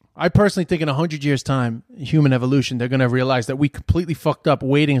yourself. I personally think in 100 years' time, human evolution, they're going to realize that we completely fucked up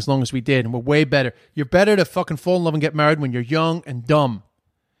waiting as long as we did, and we're way better. You're better to fucking fall in love and get married when you're young and dumb.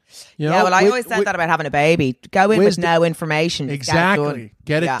 You know, Yeah, well, I always said that about having a baby. Go in wisdom. with no information. Exactly.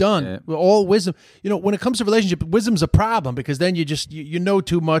 Get it done. Yeah. With all wisdom. You know, when it comes to relationship, wisdom's a problem because then you know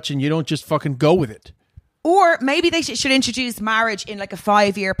too much and you don't just fucking go with it. Or maybe they should introduce marriage in like a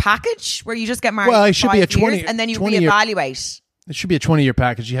 5-year package where you just get married. Well, it for should be 5 a 20 years and then you 20 year reevaluate. It should be a 20-year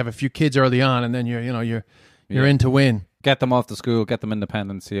package. You have a few kids early on and then you're in to win. Get them off the school, get them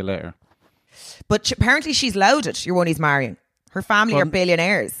independent, see you later. But apparently she's loaded, your one he's marrying. Her family are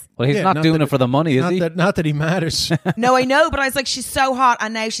billionaires. Well, he's Yeah, not doing that it for the money, is he? Not that he matters. No, I know, but I was like, she's so hot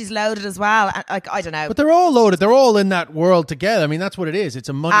and now she's loaded as well. And, like, I don't know. But they're all loaded. They're all in that world together. I mean, that's what it is. It's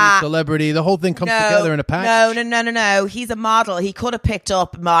a money celebrity. The whole thing comes together in a package. No. He's a model. He could have picked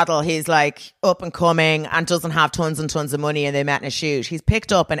up a model. He's like up and coming and doesn't have tons and tons of money and they met in a shoot. He's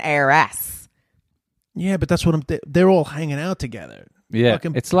picked up an heiress. Yeah, but that's what they're all hanging out together. Yeah,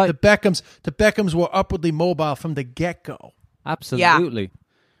 Fucking, it's like the Beckhams were upwardly mobile from the get-go. absolutely.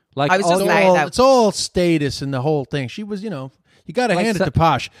 Like I was just all- saying that. It's all status and the whole thing. She was, you got to Like hand it to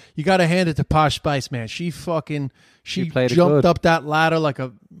Posh. You got to hand it to Posh Spice, man. She played it jumped good. up that ladder like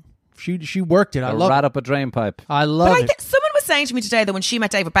she worked it. I a love rat it. up a drain pipe. I love But it. someone was saying to me today that when she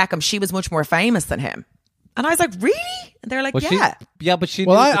met David Beckham, she was much more famous than him. And I was like, really? And they're like, But yeah. but she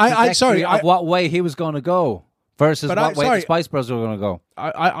Well, knew the trajectory sorry, of what way he was going to go versus But what way sorry. the Spice Bros were going to go.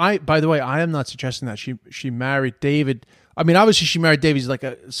 I by the way, I am not suggesting that she married David. I mean, obviously she married David.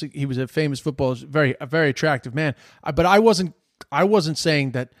 He was a famous footballer, a very attractive man. But I wasn't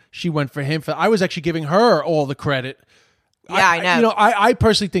saying that she went for him. I was actually giving her all the credit. Yeah, I know. I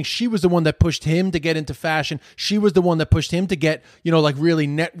personally think she was the one that pushed him to get into fashion. She was the one that pushed him to get, like really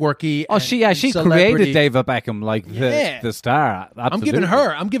networky. Oh, she celebrity. created David Beckham like the star. Absolutely.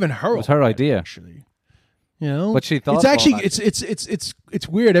 I'm giving her. It was her idea. Actually. But she thought it's actually about it. it's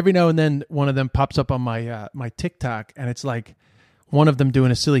weird. Every now and then, one of them pops up on my my TikTok, and it's like one of them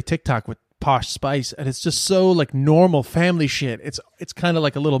doing a silly TikTok with Posh Spice, and it's just so like normal family shit. It's kind of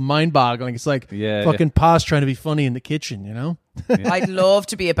like a little mind boggling. It's like fucking Posh trying to be funny in the kitchen, I'd love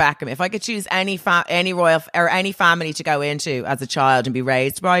to be a Beckham. If I could choose any royal or any family to go into as a child and be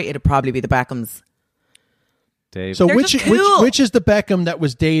raised by, it'd probably be the Beckhams. Dave. So They're which just cool. which is the Beckham that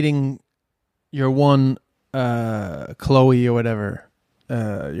was dating your one Chloe or whatever?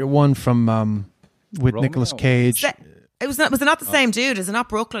 Your one from with Romeo? Nicolas Cage. Was it not the same dude? Is it not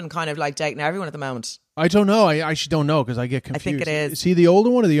Brooklyn kind of like dating everyone at the moment? I don't know. I actually don't know because I get confused. think it is. Is he the older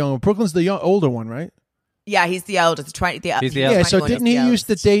one or the younger one? Brooklyn's the older one, right? Yeah, he's the oldest. He's the Yeah. eldest. So 21 didn't is he the used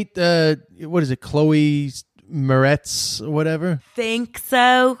to eldest. date? What is it? Chloe Moretz or whatever. Think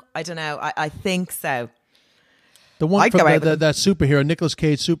so. I don't know. I think so. The one I'd from go out with that superhero, Nicolas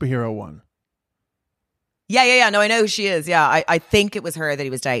Cage superhero one. Yeah. No, I know who she is. Yeah, I think it was her that he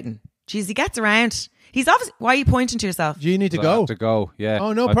was dating. Jeez, he gets around. He's obviously. Why are you pointing to yourself? Do you need to I go? have to go. Yeah.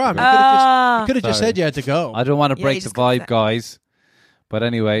 Oh, no I have to problem. go. You could have just Sorry. said you had to go. I don't want to Yeah, break you the just gotta vibe, say- guys. But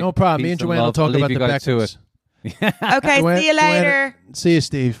anyway, No problem. Me peace and Joanne will love. talk I'll leave about you the guys to Beckhams. it. Okay, Joanne- see you Joanna- later. See you,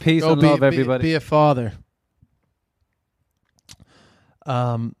 Steve. Peace Go and love, everybody. Be a father.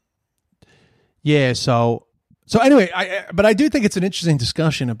 Yeah. So anyway, but I do think it's an interesting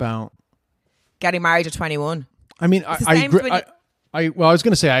discussion about. Getting married at 21. I mean, It's the I same agree. when you- I was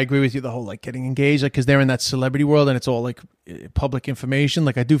going to say I agree with you. The whole like getting engaged, like because they're in that celebrity world and it's all like public information.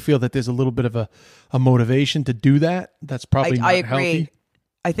 Like I do feel that there's a little bit of a motivation to do that. That's probably not I agree. healthy.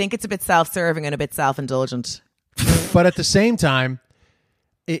 I think it's a bit self-serving and a bit self-indulgent. But at the same time,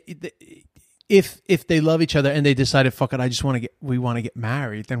 if they love each other and they decided, fuck it, we want to get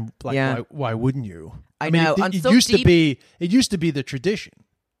married, then like Yeah. why wouldn't you? I know. On It some used to deep- be the tradition.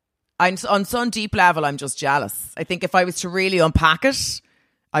 On some deep level, I'm just jealous. I think if I was to really unpack it,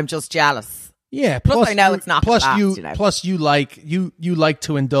 I'm just jealous. Yeah. Plus, I know it's not gonna Plus, last, you. you know. Plus, you like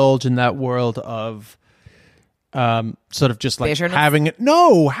to indulge in that world of, sort of just like Bitterness?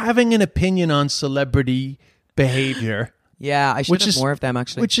 having an opinion on celebrity behavior, Yeah, I should which have is more of them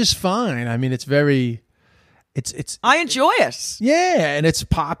actually. which is fine. I mean, it's very, it's I enjoy it. yeah, and it's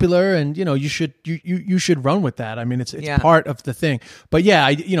popular, and you should you should run with that. I mean, it's Yeah. part of the thing. But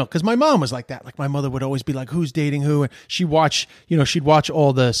yeah, because my mom was like that. Like my mother would always be like, "Who's dating who?" And she'd watch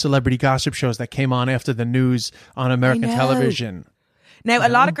all the celebrity gossip shows that came on after the news on American know. television. Now, a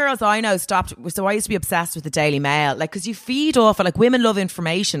lot of girls I know stopped. So I used to be obsessed with the Daily Mail, like because you feed off. Like women love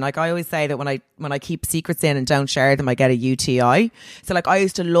information. Like I always say that when I keep secrets in and don't share them, I get a UTI. So like I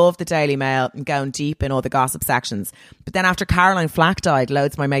used to love the Daily Mail and going deep in all the gossip sections. But then after Caroline Flack died,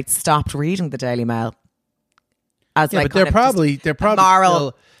 loads of my mates stopped reading the Daily Mail. As Yeah, like but they're kind of probably just a moral.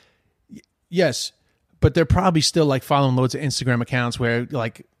 still, yes, but they're probably still like following loads of Instagram accounts where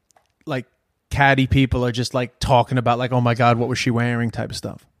like catty people are just like talking about like, oh my god, what was she wearing type of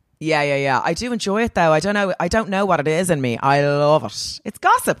stuff. Yeah. I do enjoy it though. I don't know what it is in me. I love it. It's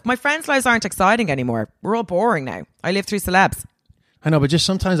gossip. My friends' lives aren't exciting anymore. We're all boring now. I live through celebs. I know, but just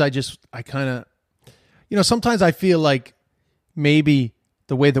sometimes I kind of, sometimes I feel like maybe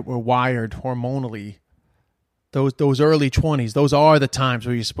the way that we're wired hormonally, those early 20s, those are the times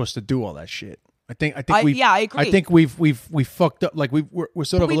where you're supposed to do all that shit. I agree. I think we've fucked up. Like we're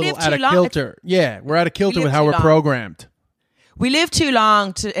sort of a little out of kilter. Yeah, we're out of kilter with how we're programmed. We live too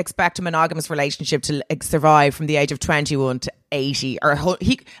long to expect a monogamous relationship to survive from the age of 21 to 80.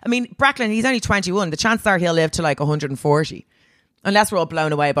 Bracklin, he's only 21. The chances are he'll live to like 140, unless we're all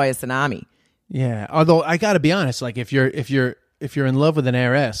blown away by a tsunami. Yeah, although I got to be honest, like if you're in love with an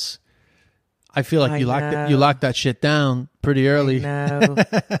heiress, I feel like you lock that shit down pretty early. No,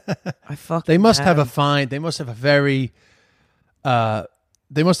 They must have a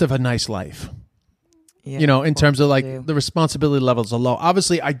nice life. Yeah, in terms of like the responsibility levels are low.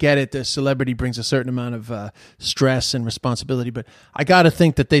 Obviously, I get it. The celebrity brings a certain amount of stress and responsibility, but I got to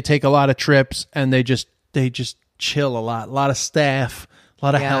think that they take a lot of trips and they just chill a lot of staff, a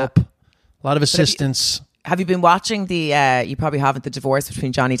lot of help, a lot of assistance. Have you been watching you probably haven't, the divorce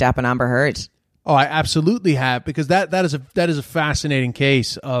between Johnny Depp and Amber Heard? Oh, I absolutely have, because that is a fascinating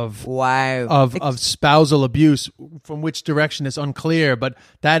case of spousal abuse, from which direction is unclear, but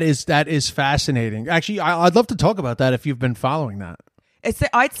that is fascinating. Actually, I'd love to talk about that if you've been following that.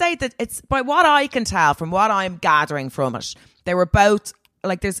 I'd say that it's, by what I can tell from what I'm gathering from it, they were both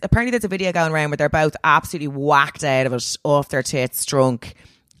like, there's a video going around where they're both absolutely whacked out of it, off their tits, drunk,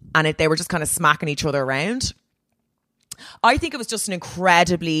 and they were just kind of smacking each other around. I think it was just an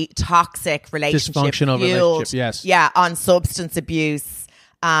incredibly toxic relationship. Dysfunctional relationship, yes. Yeah, on substance abuse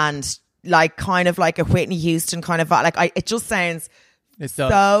and like kind of like a Whitney Houston kind of it just sounds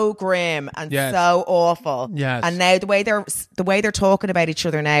so grim and so awful. Yes. And now the way they're talking about each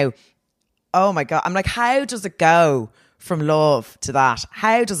other now, oh my God. I'm like, how does it go from love to that?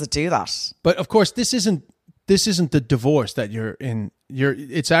 How does it do that? But of course, this isn't the divorce that you're in.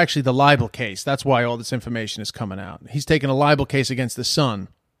 It's actually the libel case. That's why all this information is coming out. He's taking a libel case against the son.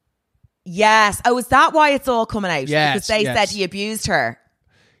 Yes. Oh, is that why it's all coming out? Yes. Because they said he abused her.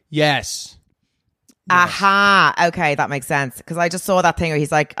 Yes. Aha. Okay, that makes sense. Because I just saw that thing where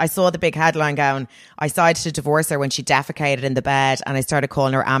he's like, I saw the big headline going, I decided to divorce her when she defecated in the bed, and I started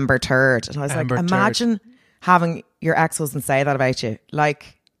calling her Amber Turd. And I was Amber like, imagine having your ex-husband say that about you.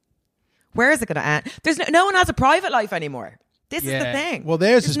 Like, where is it going to end? There's no one has a private life anymore. This is the thing. Well,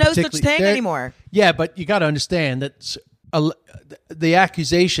 there's no such thing anymore. Yeah, but you got to understand that the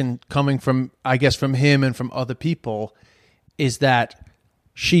accusation coming from, I guess, from him and from other people is that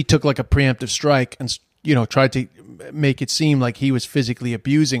she took like a preemptive strike and, tried to make it seem like he was physically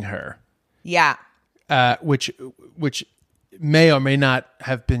abusing her. Yeah. Which may or may not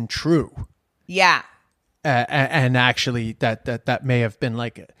have been true. Yeah. And actually that may have been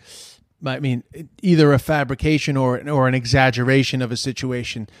either a fabrication or an exaggeration of a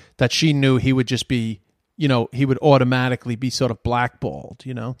situation that she knew he would just be, he would automatically be sort of blackballed,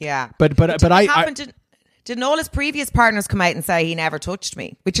 Yeah. But didn't all his previous partners come out and say he never touched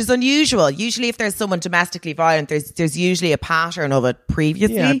me, which is unusual. Usually if there's someone domestically violent, there's usually a pattern of it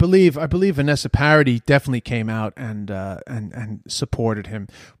previously. Yeah, I believe Vanessa Paradis definitely came out and supported him.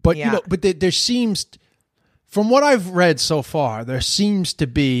 But, but there seems, from what I've read so far, there seems to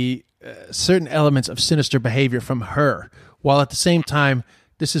be certain elements of sinister behavior from her, while at the same time,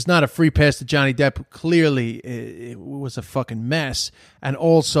 this is not a free pass to Johnny Depp, who clearly it was a fucking mess. And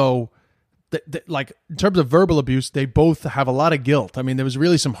also, like, in terms of verbal abuse, they both have a lot of guilt. I mean, there was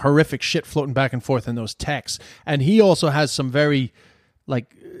really some horrific shit floating back and forth in those texts. And he also has some very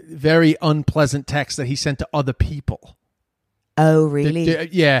unpleasant texts that he sent to other people. Oh, really?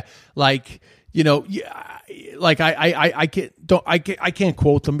 Yeah. Like, I can't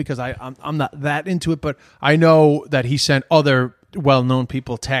quote them because I'm not that into it, but I know that he sent other well-known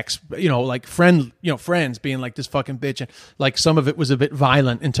people texts, like friends being like, this fucking bitch, and like some of it was a bit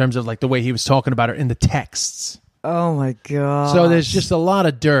violent in terms of like the way he was talking about her in the texts. Oh my God. So there's just a lot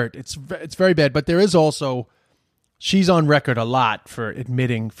of dirt. It's very bad, but there is also, she's on record a lot for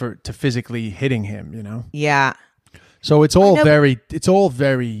admitting to physically hitting him, Yeah. So it's all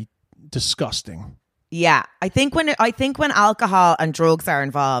very disgusting. Yeah, I think when alcohol and drugs are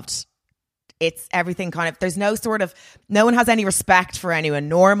involved, it's everything kind of, there's no one has any respect for anyone.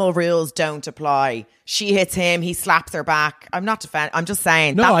 Normal rules don't apply. She hits him, he slaps her back. I'm not defending, I'm just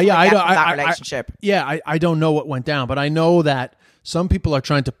saying. No, that's yeah, that relationship. I don't know what went down, but I know that some people are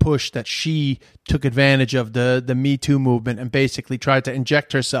trying to push that she took advantage of the Me Too movement and basically tried to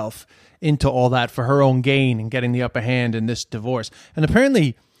inject herself into all that for her own gain and getting the upper hand in this divorce. And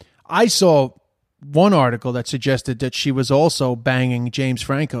apparently, I saw one article that suggested that she was also banging James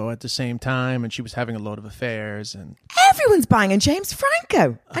Franco at the same time, and she was having a load of affairs. And Everyone's banging James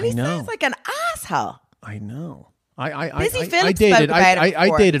Franco, and he know. sounds like an asshole. I know. Busy I Phillips dated. spoke about it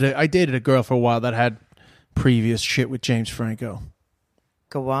before. I dated a girl for a while that had previous shit with James Franco.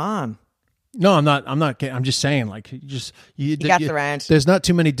 Go on. No, I'm not. I'm just saying, like, you gets around. There's not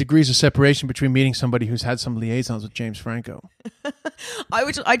too many degrees of separation between meeting somebody who's had some liaisons with James Franco.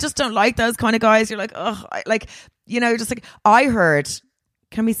 I just don't like those kind of guys. You're like, oh, just like I heard.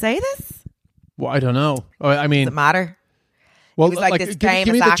 Can we say this? Well, I don't know. I mean, Does it matter? well, He was like this give me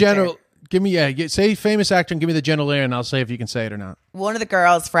famous the actor. general. Give me say famous actor and give me the general area, and I'll say if you can say it or not. One of the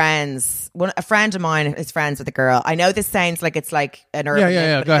girl's friends, a friend of mine is friends with a girl. I know this sounds like it's like an urban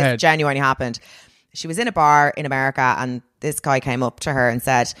myth, but Go this ahead. genuinely happened. She was in a bar in America, and this guy came up to her and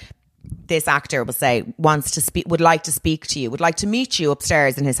said, this actor will say, would like to speak to you, would like to meet you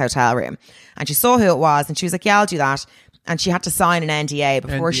upstairs in his hotel room. And she saw who it was, and she was like, yeah, I'll do that. And she had to sign an NDA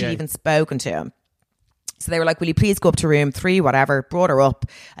before she'd even spoken to him. So they were like, will you please go up to room 3, whatever, brought her up.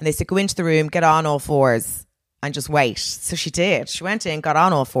 And they said, go into the room, get on all fours and just wait. So she did. She went in, got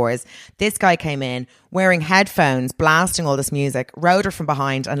on all fours. This guy came in wearing headphones, blasting all this music, rode her from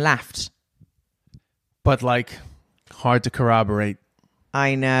behind and left. But like, hard to corroborate.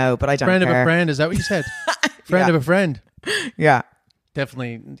 I know, but I don't Friend care. of a friend, is that what you said? Friend Yeah. of a friend. Yeah.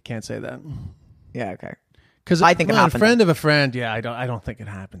 Definitely can't say that. Yeah, okay. Because I think it happened. Friend of a friend, yeah, I don't think it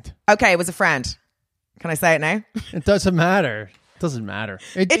happened. Okay, it was a friend. Can I say it now? It doesn't matter. It doesn't matter.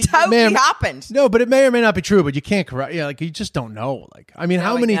 It totally happened. No, but it may or may not be true. But you can't correct. Yeah, like you just don't know. Like, I mean,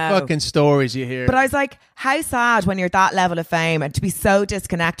 how I many know. fucking stories you hear? But I was like, how sad when you're that level of fame and to be so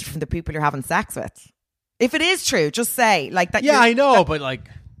disconnected from the people you're having sex with. If it is true, just say like that. yeah, I know, but like,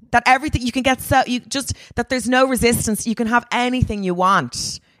 That everything you can get that there's no resistance. You can have anything you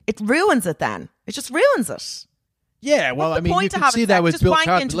want. It ruins it then. It just ruins it. yeah. Well, What's I the mean, point you of can having see that sex? with Just Bill wank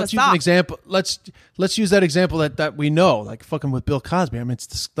Cosby. into Let's a use an sock. example. Let's use that example that we know, like fucking with Bill Cosby. I mean, it's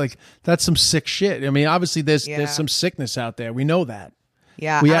just, like that's some sick shit. I mean, obviously there's some sickness out there. We know that.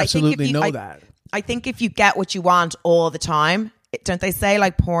 Yeah, We and I think absolutely if you- know I- that. I think if you get what you want all the time, don't they say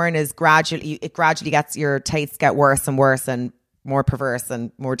like porn is it gradually gets your tastes get worse and worse and more perverse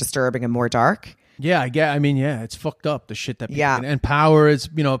and more disturbing and more dark. Yeah, I mean, yeah, it's fucked up, the shit that people Yeah. and power is,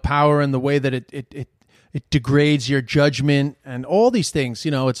 power and the way that it degrades your judgment and all these things.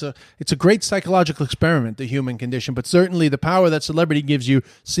 It's a great psychological experiment, the human condition, but certainly the power that celebrity gives you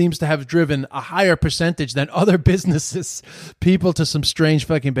seems to have driven a higher percentage than other businesses people to some strange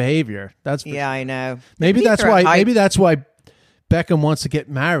fucking behavior. That's for Yeah, I know. Maybe that's they're why hype. maybe that's why Beckham wants to get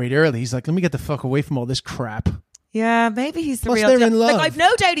married early. He's like, let me get the fuck away from all this crap. Yeah, maybe he's the Plus real they're deal. in love. Like, I've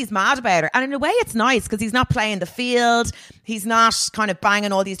no doubt he's mad about her. And in a way, it's nice because he's not playing the field. He's not kind of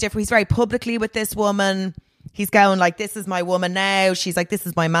banging all these different... He's very publicly with this woman. He's going like, this is my woman now. She's like, this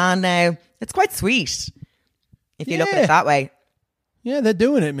is my man now. It's quite sweet if you look at Yeah. it that way. Yeah, they're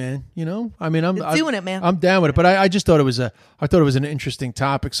doing it, man. I mean, I'm doing it, man. I'm down with it, but I just thought it was an interesting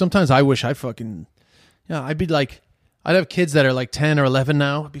topic. Sometimes I wish I fucking, I'd be like, I'd have kids that are like 10 or 11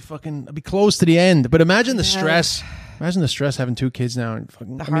 now. I'd be close to the end. But imagine the stress. Imagine the stress having 2 kids now and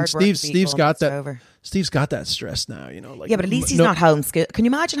fucking. The I mean, hard work to be Steve's got almost that. over. Steve's got that stress now. Like Yeah, but at least he's not homeschooled. Can you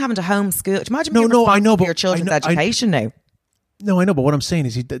imagine having to homeschool? Imagine being No, I know, responsible for but your children's I know- education now. No, I know, but what I'm saying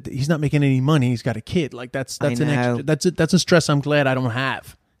is he's not making any money. He's got a kid. Like that's an know. extra. That's a stress I'm glad I don't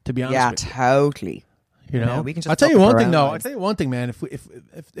have. To be honest Yeah, with you. totally. We we can just I'll tell you fuck up one our thing own though. lives. I'll tell you one thing, man.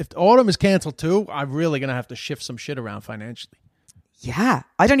 If autumn is canceled too, I'm really gonna have to shift some shit around financially. Yeah,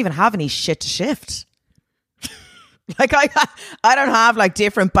 I don't even have any shit to shift. Like I don't have like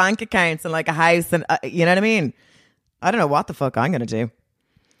different bank accounts and like a house and you know what I mean. I don't know what the fuck I'm gonna do.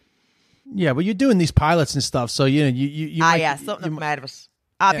 Yeah, but you're doing these pilots and stuff, so you might- Yeah, something you will come out of it.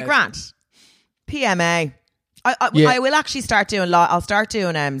 I'll be Yeah. grand. PMA. Yeah. I will actually start doing. I'll start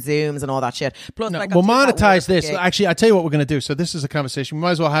doing Zooms and all that shit. Plus, No, like, we'll I'll do that monetize work this. gig. Actually, I tell you what we're going to do. So this is a conversation. We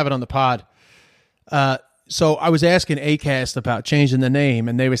might as well have it on the pod. So I was asking Acast about changing the name,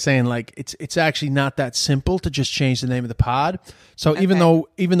 and they were saying like it's actually not that simple to just change the name of the pod. So even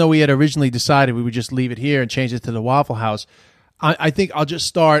though we had originally decided we would just leave it here and change it to the Waffle House, I think I'll just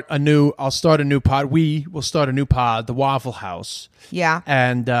start a new. I'll start a new pod. We will start a new pod, the Waffle House. Yeah.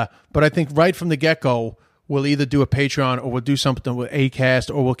 And but I think right from the get-go, we'll either do a Patreon or we'll do something with Acast,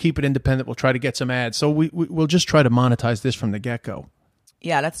 or we'll keep it independent. We'll try to get some ads. So we'll just try to monetize this from the get-go.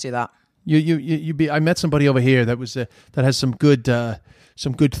 Yeah, let's do that. I met somebody over here that was that has some good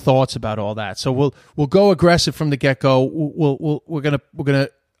thoughts about all that. So we'll go aggressive from the get-go. We're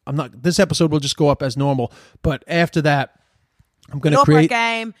gonna this episode will just go up as normal, but after that I'm going to Up our create.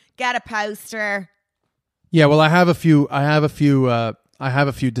 game. Get a poster. Yeah, well, I have a few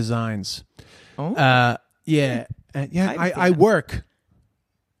designs. Oh. I work.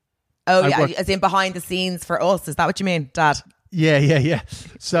 Oh, I yeah, work- as in behind the scenes for us. Is that what you mean, Dad? Yeah.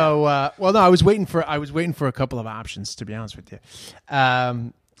 So, no, I was waiting for a couple of options, to be honest with you.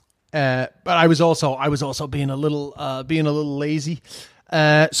 But I was also being a little lazy.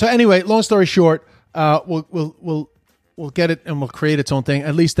 So anyway, long story short, we'll get it and we'll create its own thing.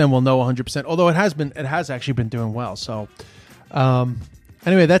 At least then we'll know 100%. Although it has actually been doing well. So,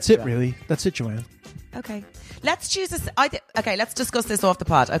 anyway, that's it. Really, that's it, Joanne. Okay. Let's choose this. Okay, let's discuss this off the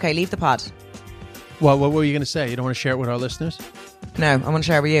pod. Okay, leave the pod. Well, what were you going to say? You don't want to share it with our listeners? No, I want to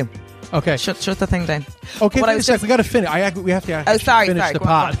share with you. Okay. Shut the thing down. Okay, What I was we got to finish. We have to actually finish the go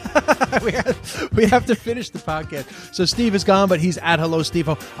on. pod. we have to finish the podcast. So Steve is gone, but he's at Hello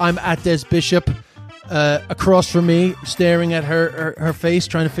Steve-O. I'm at Des Bishop. Across from me, staring at her face,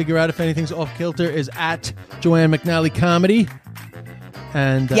 trying to figure out if anything's off kilter, is at Joanne McNally Comedy.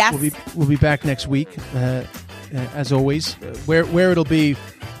 And Yes. we'll be back next week, as always. Where it'll be,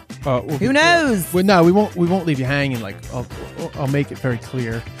 Who knows? we won't leave you hanging. Like I'll make it very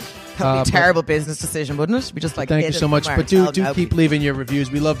clear. That would be a terrible business decision, wouldn't it? We just like Thank hid you it so much. somewhere But and do tell keep nobody. leaving your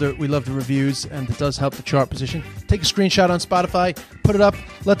reviews. We love the reviews, and it does help the chart position. Take a screenshot on Spotify, put it up,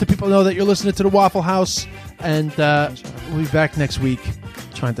 let the people know that you're listening to the Waffle House, and we'll be back next week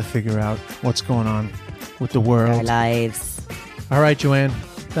trying to figure out what's going on with the Our world. lives. All right, Joanne.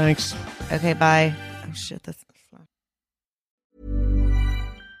 Thanks. Okay, bye. Oh shit, that's flat.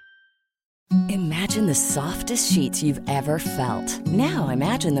 Imagine the softest sheets you've ever felt. Now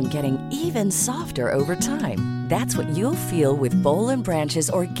imagine them getting even softer over time. That's what you'll feel with Boll & Branch's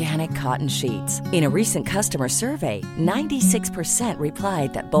organic cotton sheets. In a recent customer survey, 96%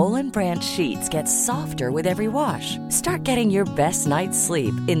 replied that Boll & Branch sheets get softer with every wash. Start getting your best night's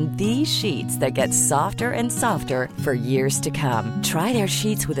sleep in these sheets that get softer and softer for years to come. Try their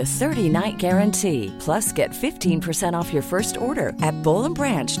sheets with a 30-night guarantee. Plus, get 15% off your first order at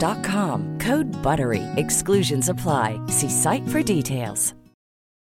bollandbranch.com. Code BUTTERY. Exclusions apply. See site for details.